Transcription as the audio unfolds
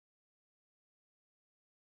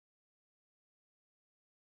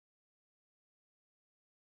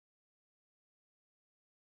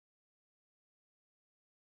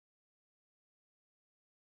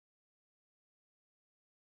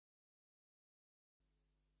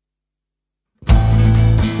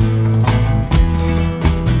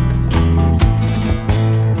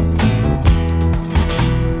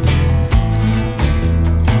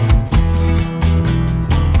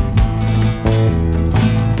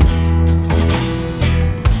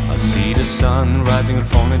rising and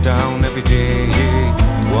falling down every day.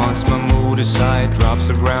 Once my mood is high, it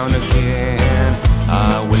drops around again.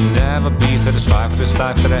 I will never be satisfied with this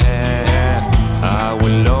life that I have. I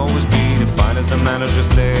will always be defined as a man who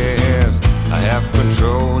just lives. I have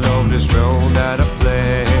control of this role that I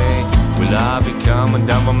play. Will I become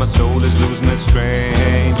undone when my soul is losing its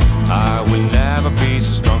strength? I will never be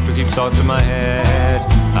so strong to keep thoughts in my head.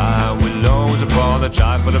 I will always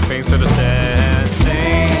apologize for the things that I said.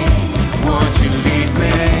 Say, won't you lead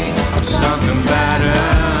me to something better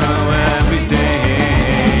every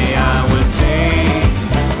day? I will take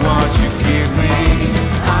what you give me.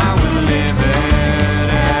 I will live it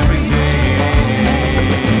every day.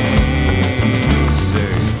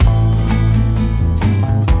 Say,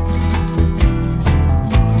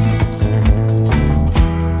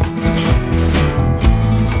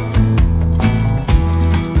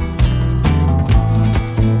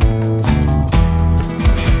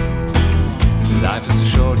 life is too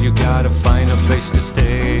short, you gotta find a place to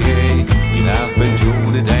stay. You have been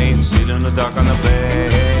through the day, still in the dark on the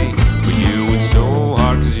bay. For you it's so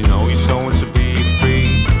hard, cause you know your soul wants to be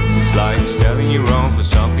free. It's like telling you wrong for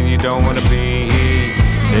something you don't wanna be.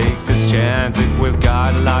 Take this chance, it will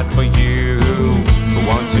guide a lot for you. For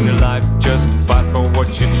once in your life, just fight for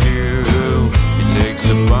what you do. It takes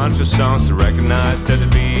a bunch of songs to recognize that it'd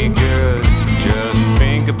be good. Just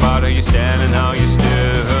think about how you stand and how you stood.